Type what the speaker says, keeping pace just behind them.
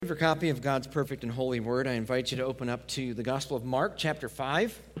your copy of God's perfect and holy word, I invite you to open up to the Gospel of Mark, chapter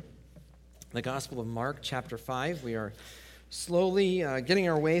 5. The Gospel of Mark, chapter 5. We are slowly getting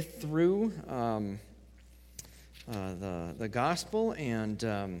our way through the Gospel,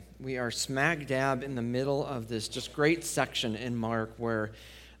 and we are smack dab in the middle of this just great section in Mark where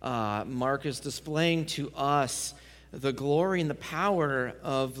Mark is displaying to us the glory and the power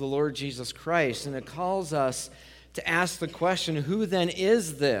of the Lord Jesus Christ, and it calls us to ask the question, who then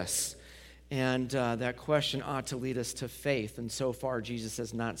is this? And that question ought to lead us to faith. And so far, Jesus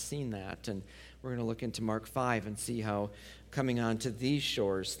has not seen that. And we're going to look into Mark 5 and see how coming on to these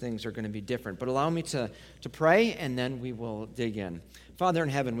shores, things are going to be different. But allow me to pray, and then we will dig in. Father in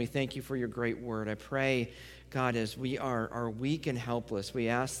heaven, we thank you for your great word. I pray, God, as we are weak and helpless, we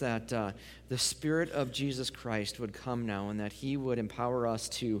ask that the Spirit of Jesus Christ would come now and that he would empower us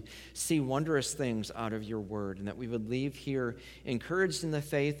to see wondrous things out of your word, and that we would leave here encouraged in the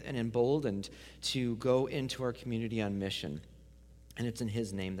faith and emboldened to go into our community on mission. And it's in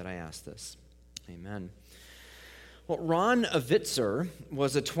his name that I ask this. Amen. Well, Ron Avitzer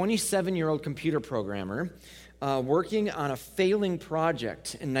was a 27-year-old computer programmer working on a failing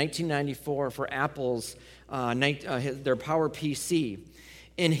project in 1994 for Apple's their Power PC.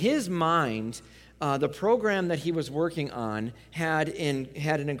 In his mind, the program that he was working on had an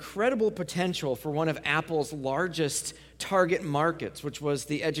incredible potential for one of Apple's largest target markets, which was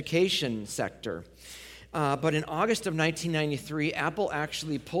the education sector. But in August of 1993, Apple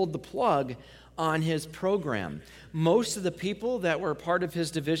actually pulled the plug on his program. Most of the people that were part of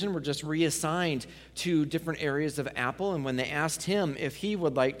his division were just reassigned to different areas of Apple, and when they asked him if he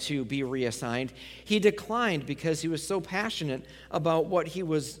would like to be reassigned, he declined because he was so passionate about what he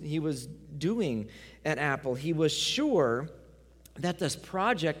was doing at Apple. He was sure that this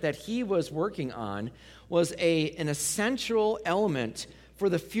project that he was working on was an essential element for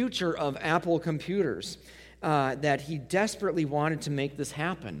the future of Apple computers, that he desperately wanted to make this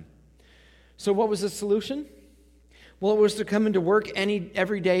happen. So what was the solution? Well, it was to come into work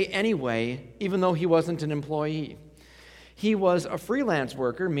every day anyway, even though he wasn't an employee. He was a freelance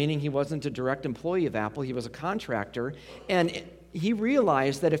worker, meaning he wasn't a direct employee of Apple. He was a contractor, and he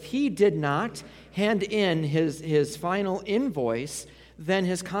realized that if he did not hand in his final invoice, then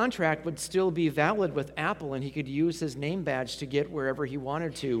his contract would still be valid with Apple, and he could use his name badge to get wherever he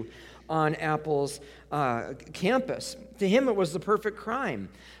wanted to on Apple's campus. To him, it was the perfect crime.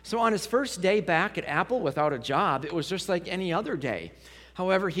 So on his first day back at Apple without a job, it was just like any other day.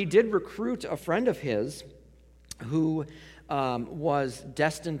 However, he did recruit a friend of his who was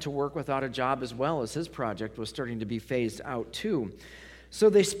destined to work without a job as well, as his project was starting to be phased out too. So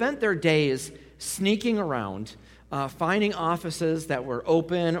they spent their days sneaking around, finding offices that were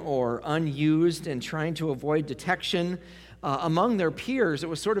open or unused and trying to avoid detection. Among their peers, it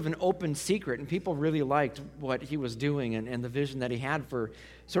was sort of an open secret, and people really liked what he was doing and the vision that he had for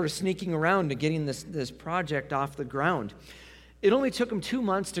sort of sneaking around and getting this project off the ground. It only took them 2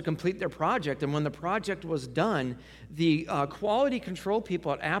 months to complete their project, and when the project was done, the quality control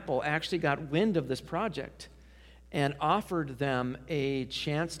people at Apple actually got wind of this project and offered them a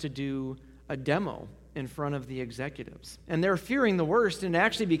chance to do a demo in front of the executives. And they're fearing the worst, and it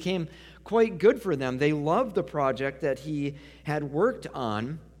actually became quite good for them. They loved the project that he had worked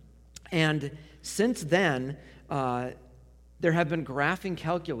on, and since then, there have been graphing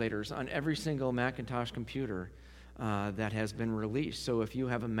calculators on every single Macintosh computer that has been released. So if you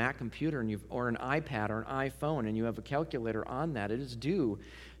have a Mac computer or an iPad or an iPhone and you have a calculator on that, it is due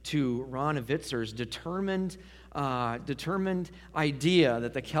to Ron Avitzer's determined idea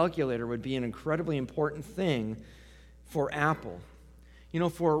that the calculator would be an incredibly important thing for Apple. You know,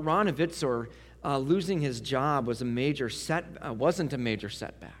 for Ron Avitzer, losing his job wasn't a major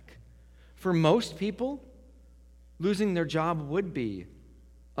setback. For most people, losing their job would be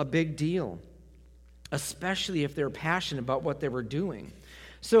a big deal, especially if they're passionate about what they were doing.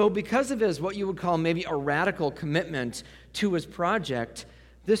 So because of his, what you would call maybe a radical commitment to his project,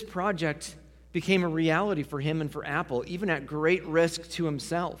 this project became a reality for him and for Apple, even at great risk to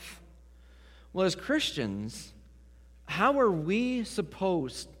himself. Well, as Christians, how are we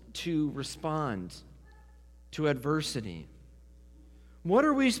supposed to respond to adversity? What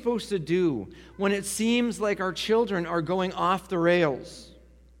are we supposed to do when it seems like our children are going off the rails?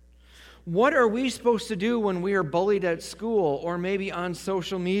 What are we supposed to do when we are bullied at school or maybe on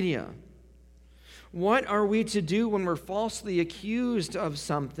social media? What are we to do when we're falsely accused of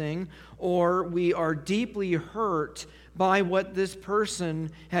something or we are deeply hurt by what this person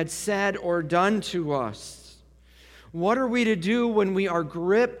had said or done to us? What are we to do when we are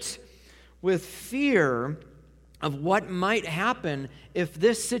gripped with fear of what might happen if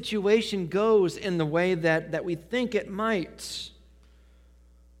this situation goes in the way that we think it might.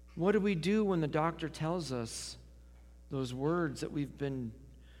 What do we do when the doctor tells us those words that we've been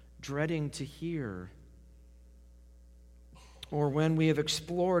dreading to hear? Or when we have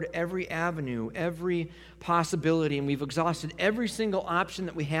explored every avenue, every possibility, and we've exhausted every single option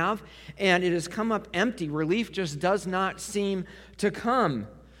that we have, and it has come up empty. Relief just does not seem to come.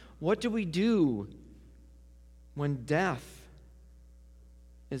 What do we do when death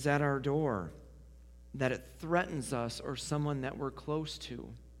is at our door, that it threatens us or someone that we're close to?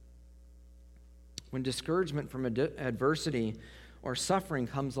 When discouragement from adversity or suffering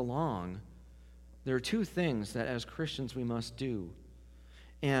comes along, there are two things that as Christians we must do.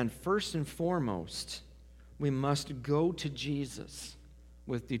 And first and foremost, we must go to Jesus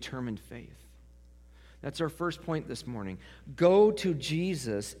with determined faith. That's our first point this morning. Go to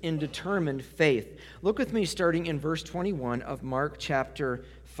Jesus in determined faith. Look with me starting in verse 21 of Mark chapter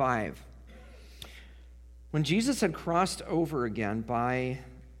 5. When Jesus had crossed over again by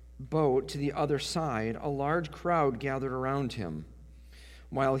boat to the other side, a large crowd gathered around him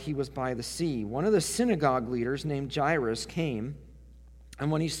while he was by the sea. One of the synagogue leaders named Jairus came, and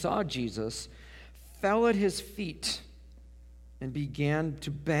when he saw Jesus, fell at his feet and began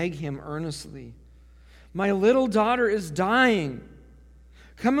to beg him earnestly, "My little daughter is dying.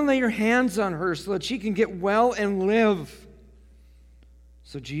 Come and lay your hands on her so that she can get well and live."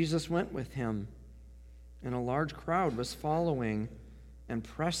 So Jesus went with him, and a large crowd was following and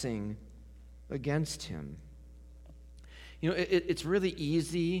pressing against him. You know, it's really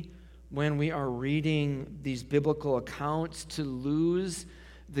easy when we are reading these biblical accounts to lose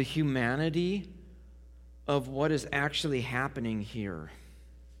the humanity of what is actually happening here.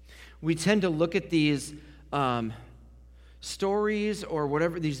 We tend to look at these stories or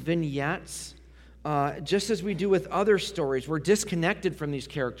whatever, these vignettes, just as we do with other stories. We're disconnected from these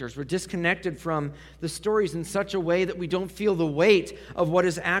characters. We're disconnected from the stories in such a way that we don't feel the weight of what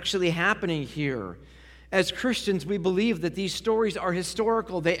is actually happening here. As Christians, we believe that these stories are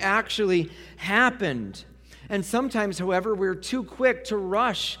historical. They actually happened. And sometimes, however, we're too quick to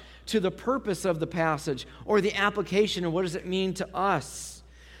rush to the purpose of the passage or the application of what does it mean to us.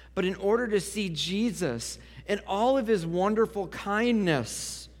 But in order to see Jesus and all of his wonderful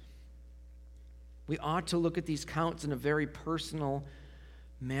kindness, we ought to look at these accounts in a very personal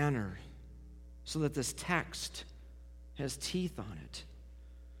manner so that this text has teeth on it.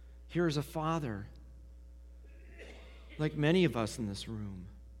 Here is a father, like many of us in this room.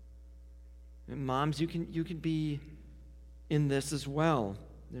 And moms, you can be in this as well.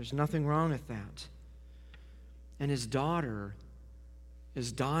 There's nothing wrong with that. And his daughter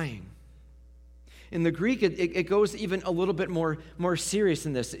is dying. In the Greek, it goes even a little bit more serious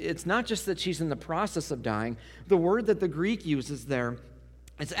than this. It's not just that she's in the process of dying. The word that the Greek uses there,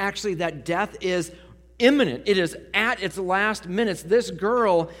 it's actually that death is imminent. It is at its last minutes. This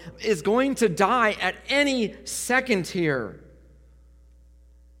girl is going to die at any second here.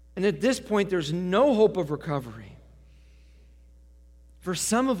 And at this point, there's no hope of recovery. For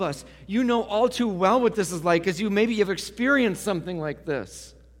some of us, you know all too well what this is like because maybe you've experienced something like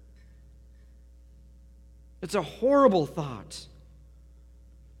this. It's a horrible thought.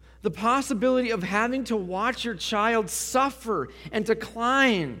 The possibility of having to watch your child suffer and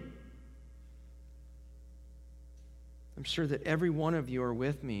decline. I'm sure that every one of you are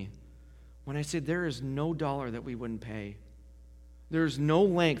with me when I say there is no dollar that we wouldn't pay. There's no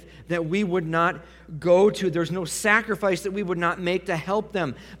length that we would not go to. There's no sacrifice that we would not make to help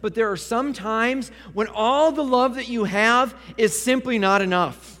them. But there are some times when all the love that you have is simply not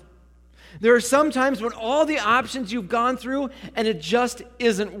enough. There are some times when all the options you've gone through and it just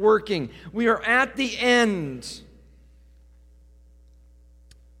isn't working. We are at the end.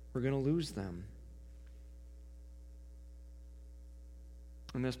 We're going to lose them.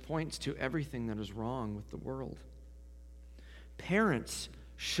 And this points to everything that is wrong with the world. Parents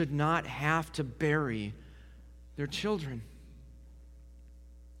should not have to bury their children.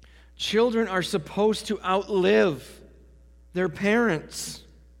 Children are supposed to outlive their parents.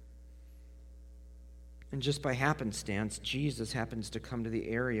 And just by happenstance, Jesus happens to come to the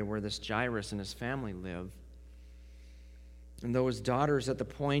area where this Jairus and his family live. And though his daughter is at the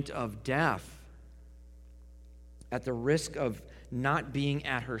point of death, at the risk of not being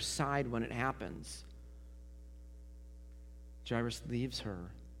at her side when it happens, Jairus leaves her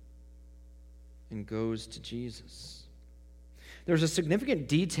and goes to Jesus. There's a significant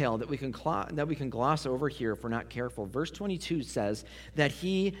detail that we can gloss over here if we're not careful. Verse 22 says that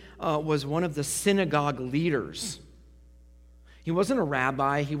he was one of the synagogue leaders. He wasn't a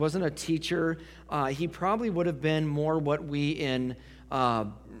rabbi. He wasn't a teacher. He probably would have been more what we in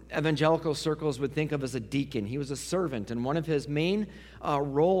evangelical circles would think of as a deacon. He was a servant, and one of his main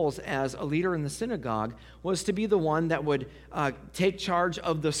roles as a leader in the synagogue was to be the one that would take charge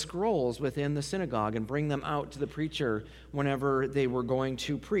of the scrolls within the synagogue and bring them out to the preacher whenever they were going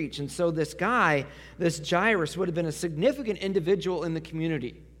to preach. And so this guy, this Jairus, would have been a significant individual in the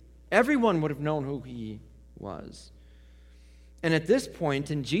community. Everyone would have known who he was. And at this point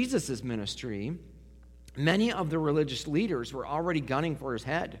in Jesus' ministry, many of the religious leaders were already gunning for his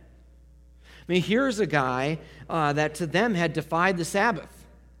head. I mean, here's a guy that to them had defied the Sabbath.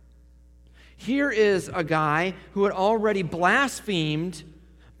 Here is a guy who had already blasphemed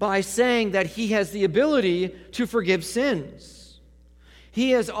by saying that he has the ability to forgive sins.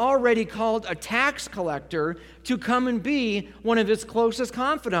 He has already called a tax collector to come and be one of his closest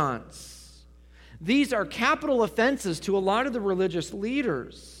confidants. These are capital offenses to a lot of the religious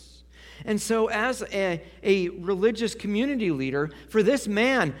leaders. And so as a religious community leader, for this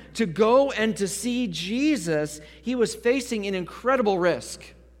man to go and to see Jesus, he was facing an incredible risk.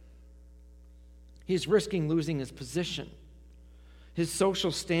 He's risking losing his position, his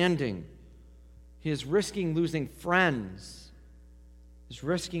social standing. He is risking losing friends. He's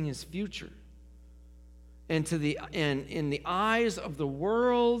risking his future. And in the eyes of the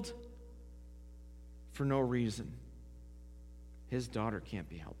world, for no reason. His daughter can't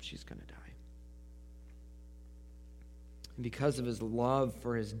be helped. She's going to die. And because of his love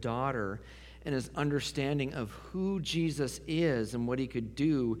for his daughter and his understanding of who Jesus is and what he could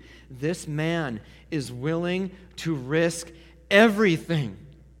do, this man is willing to risk everything.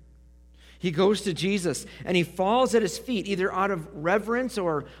 He goes to Jesus and he falls at his feet, either out of reverence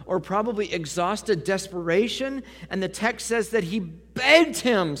or probably exhausted desperation. And the text says that he begged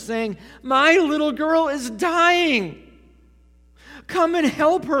him, saying, "My little girl is dying. Come and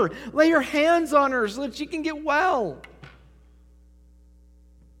help her. Lay your hands on her so that she can get well."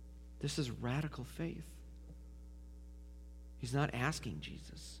 This is radical faith. He's not asking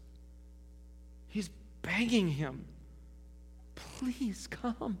Jesus. He's begging him, "Please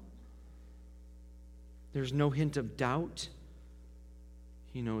come." There's no hint of doubt.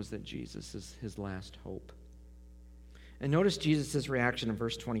 He knows that Jesus is his last hope. And notice Jesus' reaction in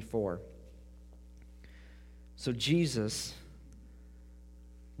verse 24. So Jesus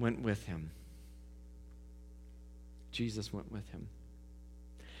went with him. Jesus went with him.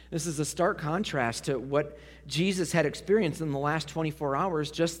 This is a stark contrast to what Jesus had experienced in the last 24 hours.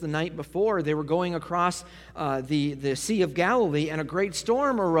 Just the night before, they were going across the Sea of Galilee, and a great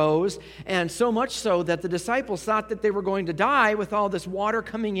storm arose, and so much so that the disciples thought that they were going to die with all this water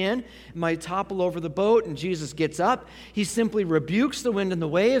coming in. It might topple over the boat, and Jesus gets up. He simply rebukes the wind and the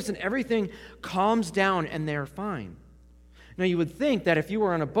waves, and everything calms down, and they're fine. Now, you would think that if you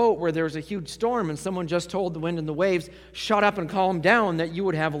were on a boat where there was a huge storm and someone just told the wind and the waves, "Shut up and calm down," that you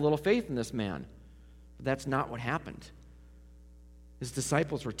would have a little faith in this man. But that's not what happened. His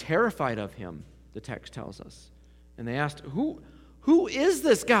disciples were terrified of him, the text tells us. And they asked, who is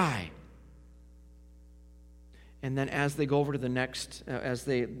this guy? And then as they go over to the next, as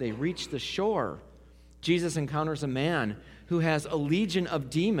they reach the shore, Jesus encounters a man who has a legion of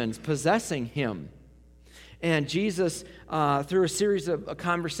demons possessing him. And Jesus, through a series of a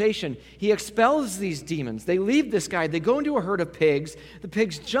conversation, he expels these demons. They leave this guy. They go into a herd of pigs. The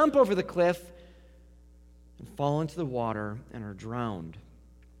pigs jump over the cliff and fall into the water and are drowned.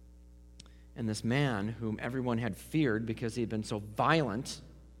 And this man, whom everyone had feared because he had been so violent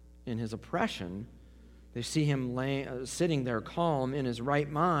in his oppression, they see him sitting there calm in his right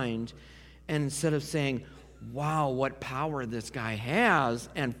mind. And instead of saying, "Wow, what power this guy has,"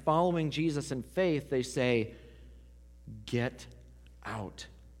 and following Jesus in faith, they say, "Get out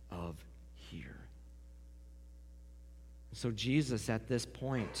of here." So Jesus at this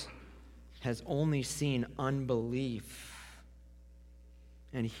point has only seen unbelief.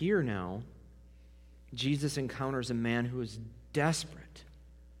 And here now, Jesus encounters a man who is desperate,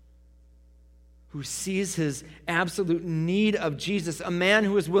 who sees his absolute need of Jesus, a man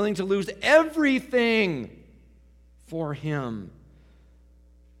who is willing to lose everything for him.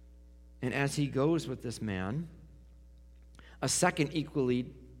 And as he goes with this man, a second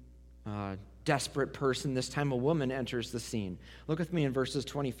equally desperate person, this time a woman, enters the scene. Look with me in verses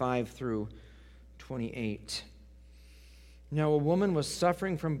 25 through 28. Now a woman was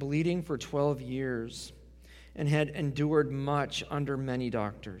suffering from bleeding for 12 years and had endured much under many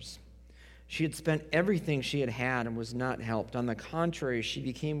doctors. She had spent everything she had had and was not helped. On the contrary, she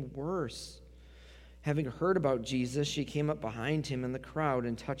became worse. Having heard about Jesus, she came up behind him in the crowd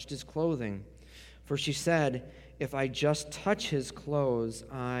and touched his clothing. For she said, if I just touch his clothes,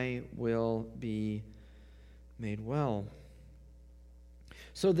 I will be made well.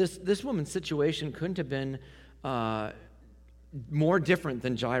 So this woman's situation couldn't have been more different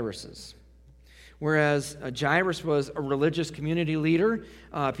than Jairus's. Whereas Jairus was a religious community leader,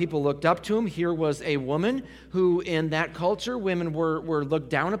 people looked up to him. Here was a woman who, in that culture, women were looked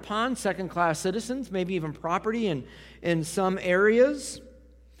down upon, second-class citizens, maybe even property in some areas.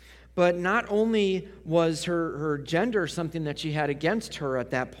 But not only was her gender something that she had against her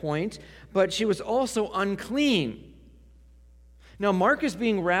at that point, but she was also unclean. Now, Mark is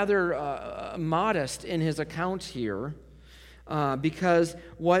being rather modest in his account here, because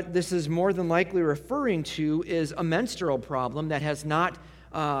what this is more than likely referring to is a menstrual problem that has not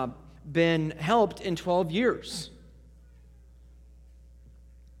been helped in 12 years.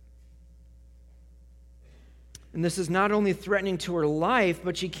 And this is not only threatening to her life,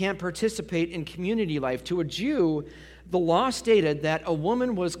 but she can't participate in community life. To a Jew, the law stated that a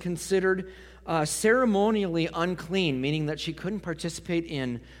woman was considered ceremonially unclean, meaning that she couldn't participate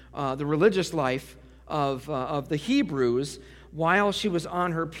in the religious life of the Hebrews while she was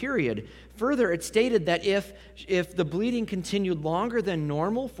on her period. Further, it stated that if the bleeding continued longer than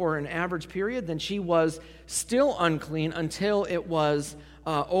normal for an average period, then she was still unclean until it was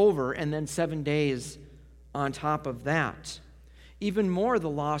over, and then 7 days on top of that. Even more, the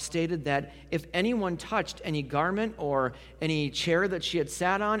law stated that if anyone touched any garment or any chair that she had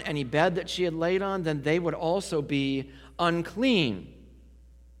sat on, any bed that she had laid on, then they would also be unclean.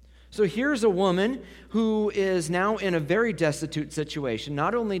 So here's a woman who is now in a very destitute situation.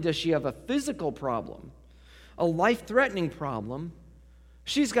 Not only does she have a physical problem, a life-threatening problem,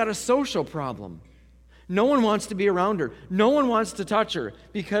 she's got a social problem. No one wants to be around her. No one wants to touch her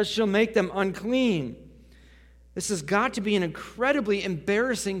because she'll make them unclean. This has got to be an incredibly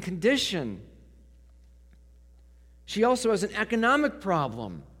embarrassing condition. She also has an economic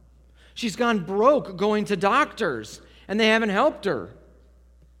problem. She's gone broke going to doctors, and they haven't helped her.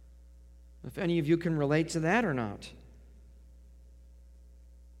 If any of you can relate to that or not.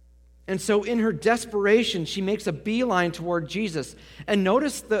 And so in her desperation, she makes a beeline toward Jesus. And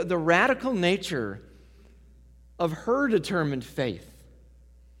notice the radical nature of her determined faith.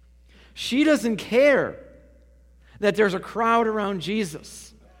 She doesn't care that there's a crowd around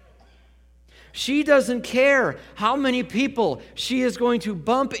Jesus. She doesn't care how many people she is going to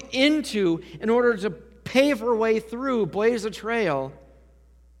bump into in order to pave her way through, blaze a trail.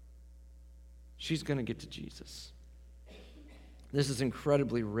 She's going to get to Jesus. This is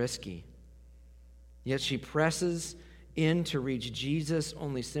incredibly risky. Yet she presses in to reach Jesus,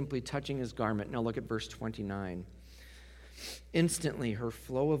 only simply touching his garment. Now look at verse 29. Instantly her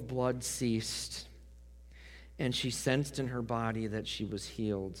flow of blood ceased, and she sensed in her body that she was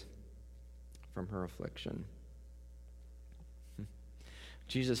healed from her affliction.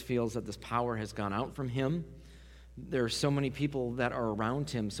 Jesus feels that this power has gone out from him. There are so many people that are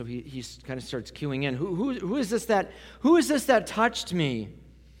around him, so he kind of starts queuing in. Who is this that touched me?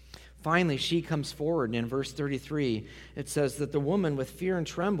 Finally, she comes forward, and in verse 33, it says that the woman, with fear and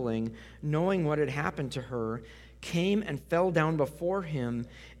trembling, knowing what had happened to her, came and fell down before him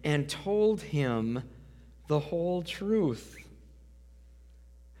and told him the whole truth.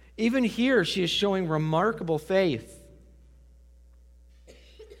 Even here, she is showing remarkable faith.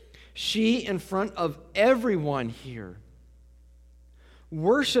 She, in front of everyone here,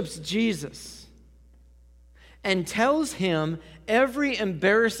 worships Jesus and tells him every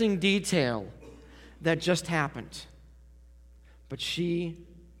embarrassing detail that just happened. But she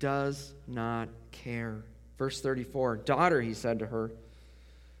does not care. Verse 34, "Daughter," he said to her,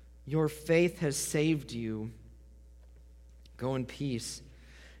 "your faith has saved you. Go in peace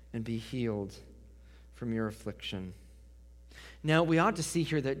and be healed from your affliction." Now, we ought to see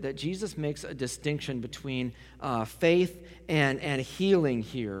here that Jesus makes a distinction between faith and healing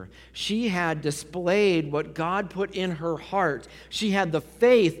here. She had displayed what God put in her heart. She had the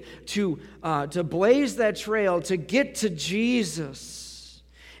faith to blaze that trail, to get to Jesus.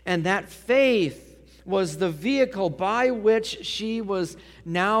 And that faith was the vehicle by which she was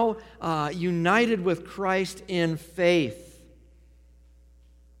now united with Christ in faith.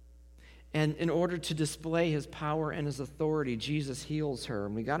 And in order to display his power and his authority, Jesus heals her.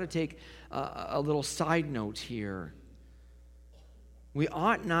 And we got to take a little side note here. We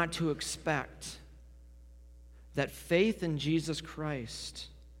ought not to expect that faith in Jesus Christ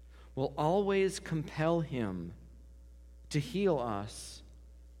will always compel him to heal us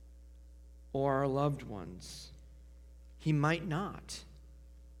or our loved ones. He might not.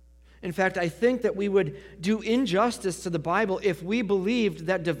 In fact, I think that we would do injustice to the Bible if we believed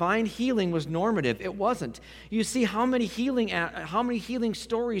that divine healing was normative. It wasn't. You see, how many healing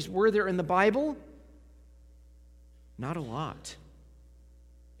stories were there in the Bible? Not a lot.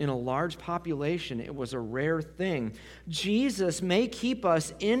 In a large population, it was a rare thing. Jesus may keep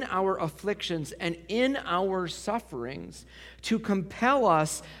us in our afflictions and in our sufferings to compel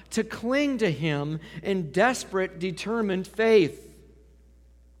us to cling to Him in desperate, determined faith.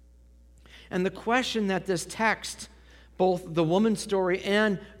 And the question that this text, both the woman's story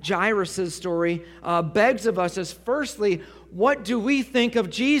and Jairus' story, begs of us is, firstly, what do we think of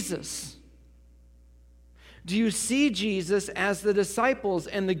Jesus? Do you see Jesus as the disciples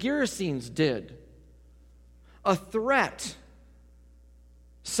and the Gerasenes did? A threat,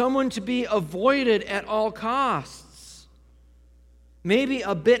 someone to be avoided at all costs, maybe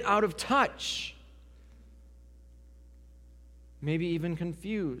a bit out of touch, maybe even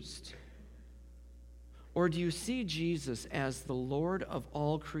confused? Or do you see Jesus as the Lord of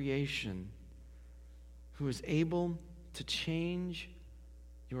all creation who is able to change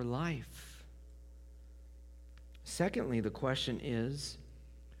your life? Secondly, the question is,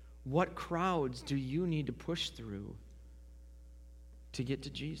 what crowds do you need to push through to get to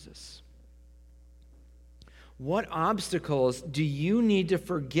Jesus? What obstacles do you need to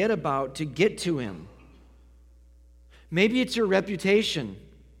forget about to get to Him? Maybe it's your reputation.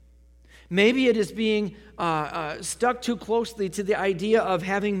 Maybe it is being stuck too closely to the idea of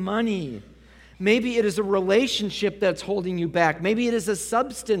having money. Maybe it is a relationship that's holding you back. Maybe it is a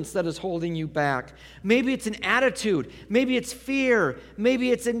substance that is holding you back. Maybe it's an attitude. Maybe it's fear.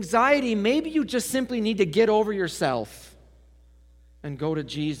 Maybe it's anxiety. Maybe you just simply need to get over yourself and go to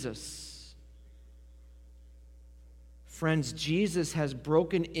Jesus. Friends, Jesus has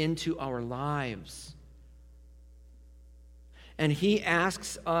broken into our lives. And He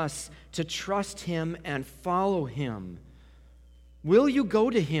asks us to trust Him and follow Him. Will you go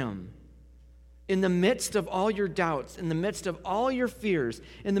to Him in the midst of all your doubts, in the midst of all your fears,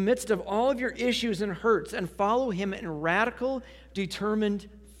 in the midst of all of your issues and hurts, and follow Him in radical, determined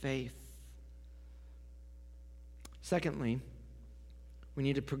faith? Secondly, we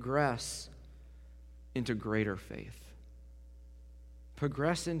need to progress into greater faith.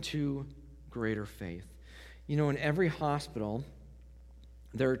 Progress into greater faith. You know, in every hospital,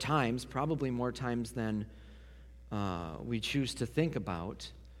 there are times, probably more times than we choose to think about,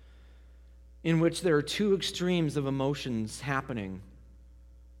 in which there are two extremes of emotions happening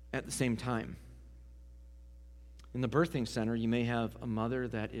at the same time. In the birthing center, you may have a mother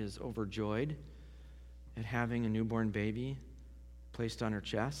that is overjoyed at having a newborn baby placed on her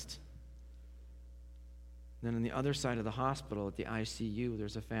chest. Then on the other side of the hospital, at the ICU,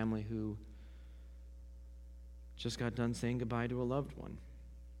 there's a family who just got done saying goodbye to a loved one.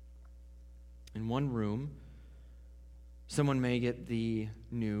 In one room, someone may get the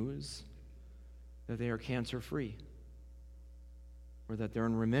news that they are cancer-free or that they're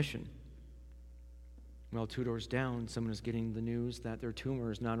in remission. Well, two doors down, someone is getting the news that their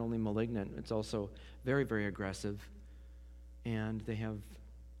tumor is not only malignant, it's also very, very aggressive, and they have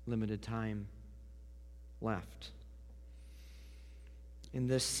limited time left. In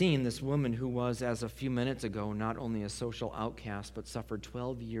this scene, this woman who was, as a few minutes ago, not only a social outcast, but suffered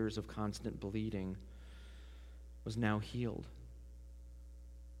 12 years of constant bleeding, was now healed.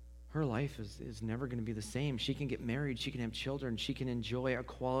 Her life is never going to be the same. She can get married, she can have children, she can enjoy a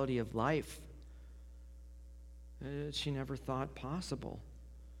quality of life she never thought possible.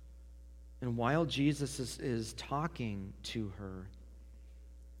 And while Jesus is talking to her,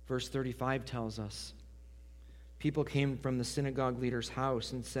 verse 35 tells us, people came from the synagogue leader's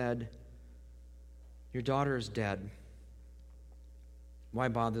house and said, "Your daughter is dead. Why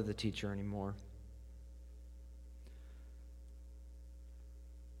bother the teacher anymore?"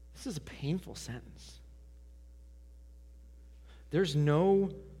 This is a painful sentence. There's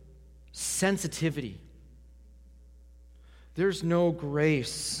no sensitivity. There's no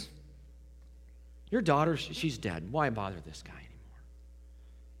grace. Your daughter, she's dead. Why bother this guy anymore?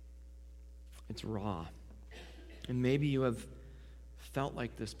 It's raw. And maybe you have felt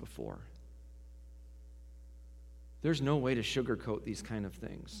like this before. There's no way to sugarcoat these kind of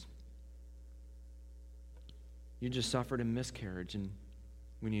things. You just suffered a miscarriage and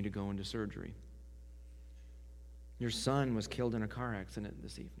we need to go into surgery. Your son was killed in a car accident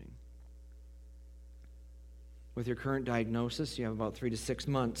this evening. With your current diagnosis, you have about 3 to 6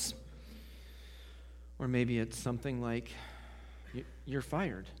 months. Or maybe it's something like, you're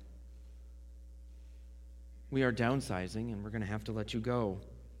fired. We are downsizing and we're going to have to let you go.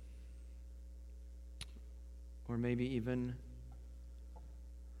 Or maybe even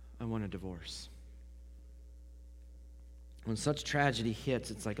I want a divorce. When such tragedy hits,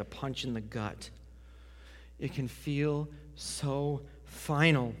 it's like a punch in the gut. It can feel so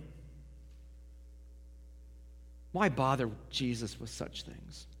final. Why bother Jesus with such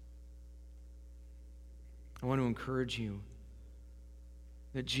things? I want to encourage you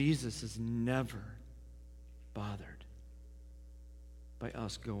that Jesus is never bothered by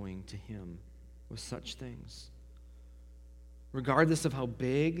us going to him with such things. Regardless of how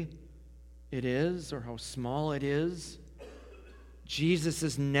big it is or how small it is, Jesus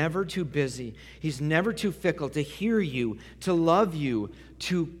is never too busy. He's never too fickle to hear you, to love you,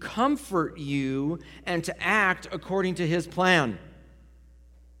 to comfort you, and to act according to his plan.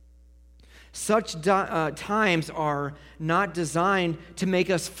 Such times are not designed to make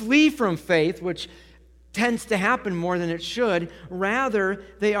us flee from faith, which tends to happen more than it should. Rather,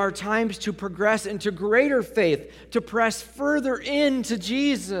 they are times to progress into greater faith, to press further into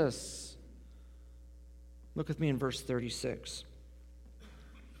Jesus. Look with me in verse 36.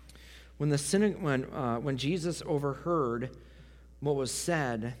 When Jesus overheard what was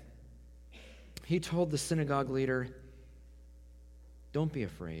said, he told the synagogue leader, "Don't be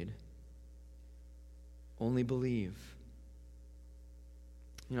afraid. Only believe."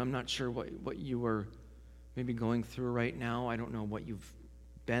 I'm not sure what you are maybe going through right now. I don't know what you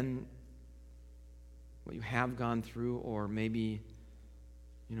have gone through, or maybe,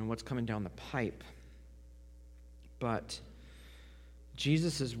 what's coming down the pipe. But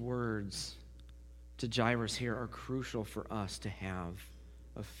Jesus' words to Jairus here are crucial for us to have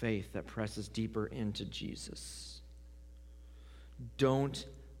a faith that presses deeper into Jesus. Don't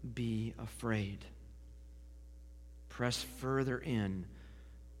be afraid. Press further in.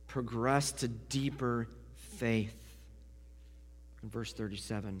 Progress to deeper faith. In verse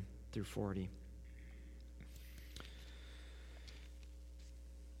 37 through 40.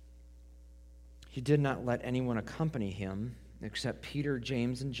 He did not let anyone accompany him except Peter,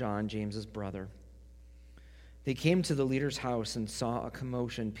 James, and John, James's brother. They came to the leader's house and saw a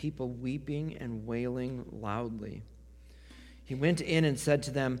commotion, people weeping and wailing loudly. He went in and said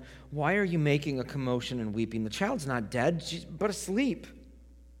to them, "Why are you making a commotion and weeping? The child's not dead, but asleep."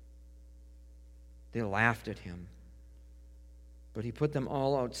 They laughed at him, but he put them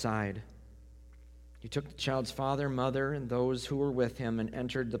all outside. He took the child's father, mother, and those who were with him and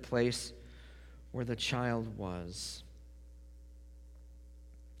entered the place where the child was.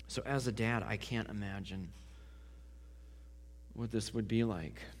 So as a dad, I can't imagine what this would be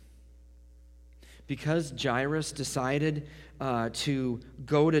like. Because Jairus decided to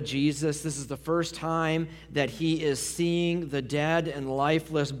go to Jesus, this is the first time that he is seeing the dead and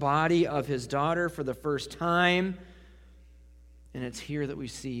lifeless body of his daughter for the first time. And it's here that we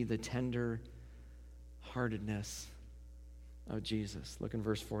see the tender heartedness of Jesus. Look in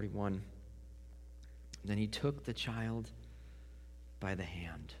verse 41. Then he took the child by the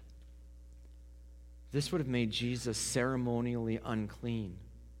hand. This would have made Jesus ceremonially unclean.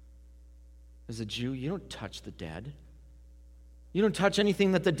 As a Jew, you don't touch the dead. You don't touch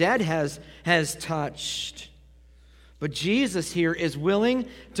anything that the dead has touched. But Jesus here is willing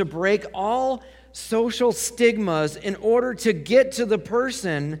to break all social stigmas in order to get to the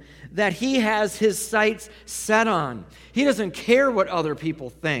person that he has his sights set on. He doesn't care what other people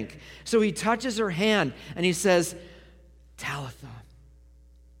think. So he touches her hand and he says, "Talitha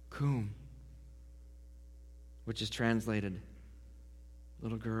cum," which is translated,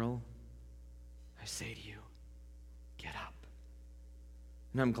 "Little girl, I say to you, get up."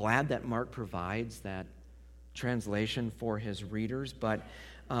 And I'm glad that Mark provides that translation for his readers, but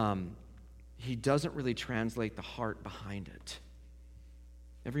he doesn't really translate the heart behind it.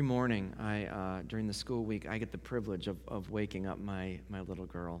 Every morning, during the school week, I get the privilege of waking up my little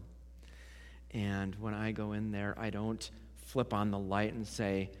girl. And when I go in there, I don't flip on the light and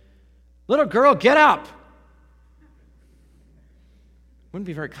say, "Little girl, get up!" Wouldn't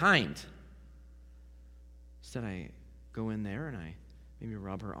be very kind. Instead, I go in there and I maybe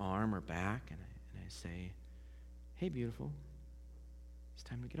rub her arm or back and I say, "Hey, beautiful, it's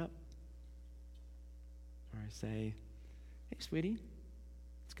time to get up." Or I say, "Hey, sweetie,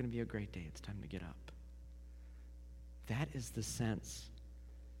 it's going to be a great day. It's time to get up." That is the sense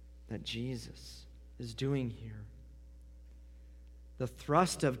that Jesus is doing here. The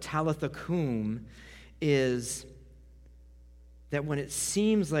thrust of Talitha cum is that when it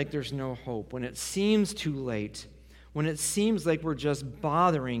seems like there's no hope, when it seems too late, when it seems like we're just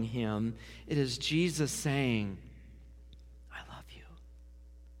bothering him, it is Jesus saying, "I love you.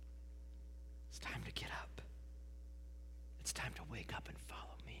 It's time to get up. It's time to wake up and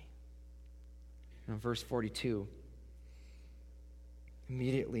follow me." Now, verse 42.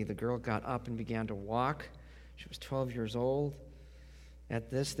 Immediately, the girl got up and began to walk. She was 12 years old.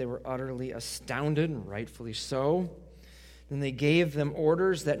 At this, they were utterly astounded, and rightfully so. Then they gave them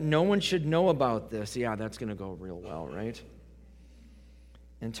orders that no one should know about this. Yeah, that's going to go real well, right?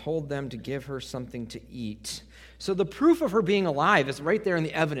 And told them to give her something to eat. So the proof of her being alive is right there in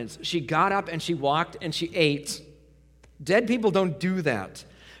the evidence. She got up and she walked and she ate. Dead people don't do that.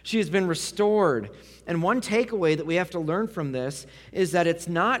 She has been restored. And one takeaway that we have to learn from this is that it's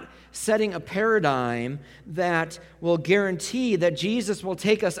not setting a paradigm that will guarantee that Jesus will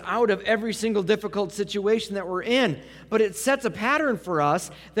take us out of every single difficult situation that we're in. But it sets a pattern for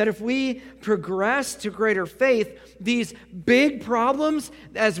us that if we progress to greater faith, these big problems,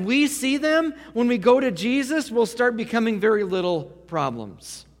 as we see them, when we go to Jesus, will start becoming very little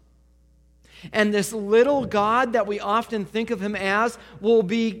problems. And this little God that we often think of him as will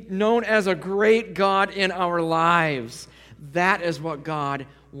be known as a great God in our lives. That is what God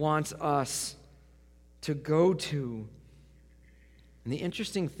wants us to go to. And the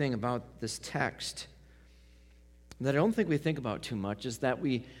interesting thing about this text that I don't think we think about too much is that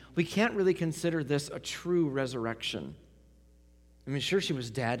we can't really consider this a true resurrection. I mean, sure, she was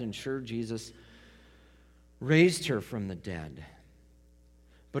dead, and sure, Jesus raised her from the dead.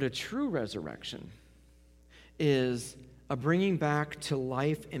 But a true resurrection is a bringing back to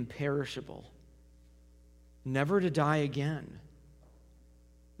life imperishable, never to die again.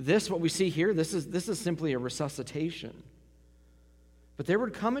 This, what we see here, this is simply a resuscitation. But there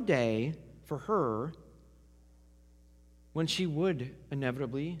would come a day for her when she would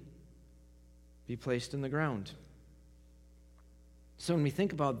inevitably be placed in the ground. So when we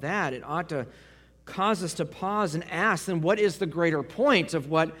think about that, it ought to cause us to pause and ask, then what is the greater point of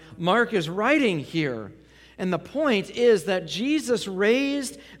what Mark is writing here? And the point is that Jesus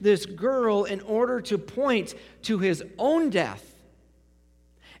raised this girl in order to point to his own death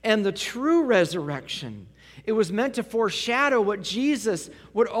and the true resurrection. It was meant to foreshadow what Jesus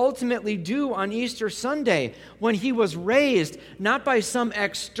would ultimately do on Easter Sunday when he was raised, not by some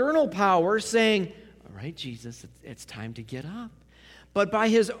external power saying, all right, Jesus, it's time to get up, but by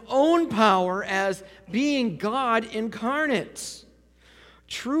his own power as being God incarnate.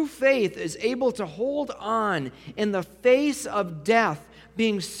 True faith is able to hold on in the face of death,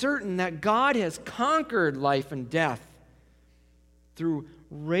 being certain that God has conquered life and death through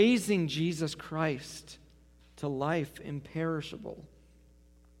raising Jesus Christ to life imperishable.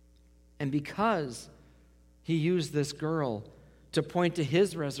 And because he used this girl to point to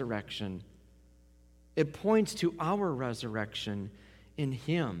his resurrection, it points to our resurrection in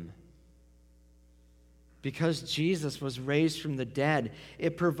him. Because Jesus was raised from the dead,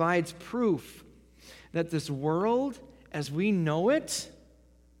 it provides proof that this world, as we know it,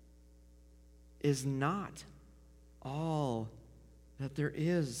 is not all that there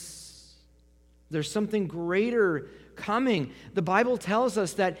is. There's something greater coming. The Bible tells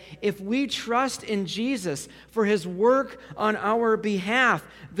us that if we trust in Jesus for his work on our behalf,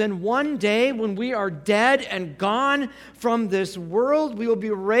 then one day when we are dead and gone from this world, we will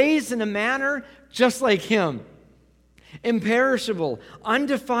be raised in a manner just like him. Imperishable,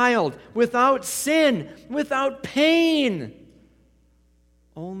 undefiled, without sin, without pain.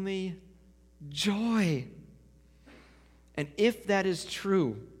 Only joy. And if that is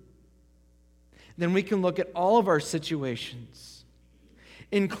true, then we can look at all of our situations,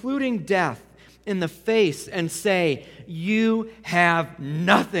 including death, in the face and say, you have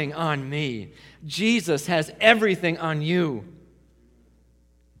nothing on me. Jesus has everything on you.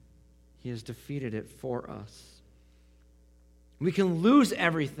 He has defeated it for us. We can lose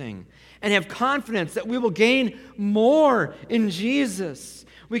everything and have confidence that we will gain more in Jesus.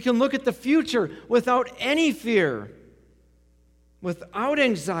 We can look at the future without any fear, without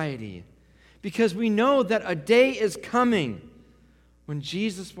anxiety, because we know that a day is coming when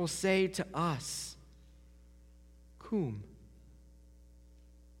Jesus will say to us, "Cum,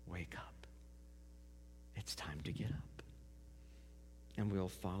 wake up. It's time to get up." And we'll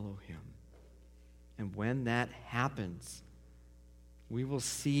follow him. And when that happens, we will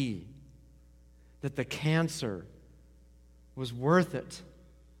see that the cancer was worth it.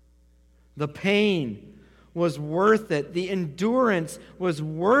 The pain was worth it. The endurance was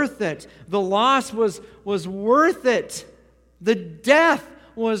worth it. The loss was worth it. The death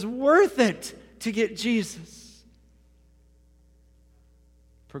was worth it to get Jesus.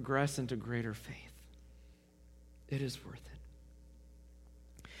 Progress into greater faith. It is worth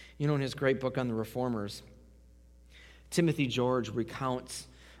it. You know, in his great book on the Reformers, Timothy George recounts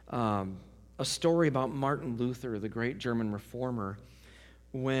a story about Martin Luther, the great German reformer,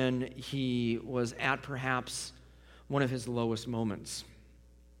 when he was at perhaps one of his lowest moments.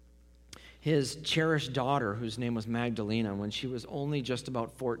 His cherished daughter, whose name was Magdalena, when she was only just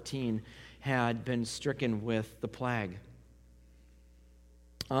about 14, had been stricken with the plague.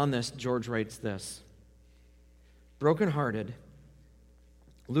 On this, George writes this: brokenhearted,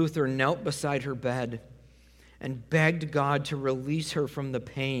 Luther knelt beside her bed and begged God to release her from the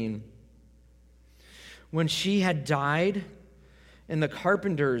pain. When she had died and the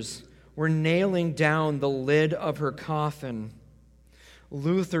carpenters were nailing down the lid of her coffin,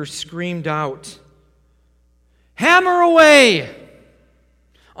 Luther screamed out, "Hammer away!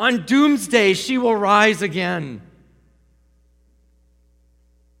 On doomsday she will rise again."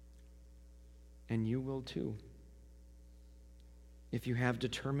 And you will too, if you have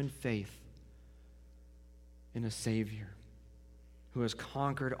determined faith in a Savior who has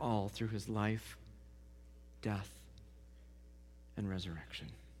conquered all through his life, death, and resurrection.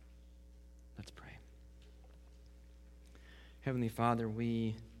 Let's pray. Heavenly Father,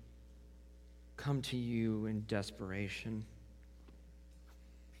 we come to you in desperation.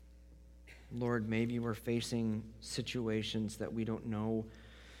 Lord, maybe we're facing situations that we don't know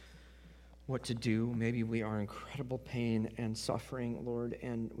what to do. Maybe we are in incredible pain and suffering, Lord,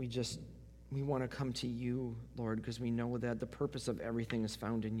 and we want to come to you, Lord, because we know that the purpose of everything is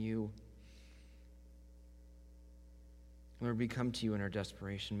found in you. Lord, we come to you in our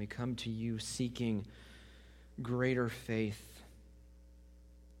desperation. We come to you seeking greater faith.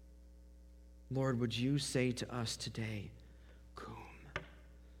 Lord, would you say to us today, "Come,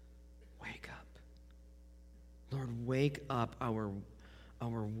 wake up." Lord, wake up our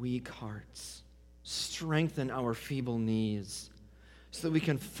weak hearts. Strengthen our feeble knees so that we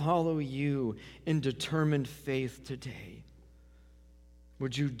can follow you in determined faith today.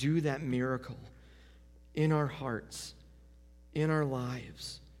 Would you do that miracle in our hearts, in our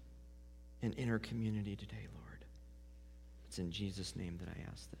lives, and in our community today, Lord? It's in Jesus' name that I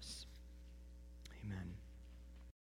ask this. Amen.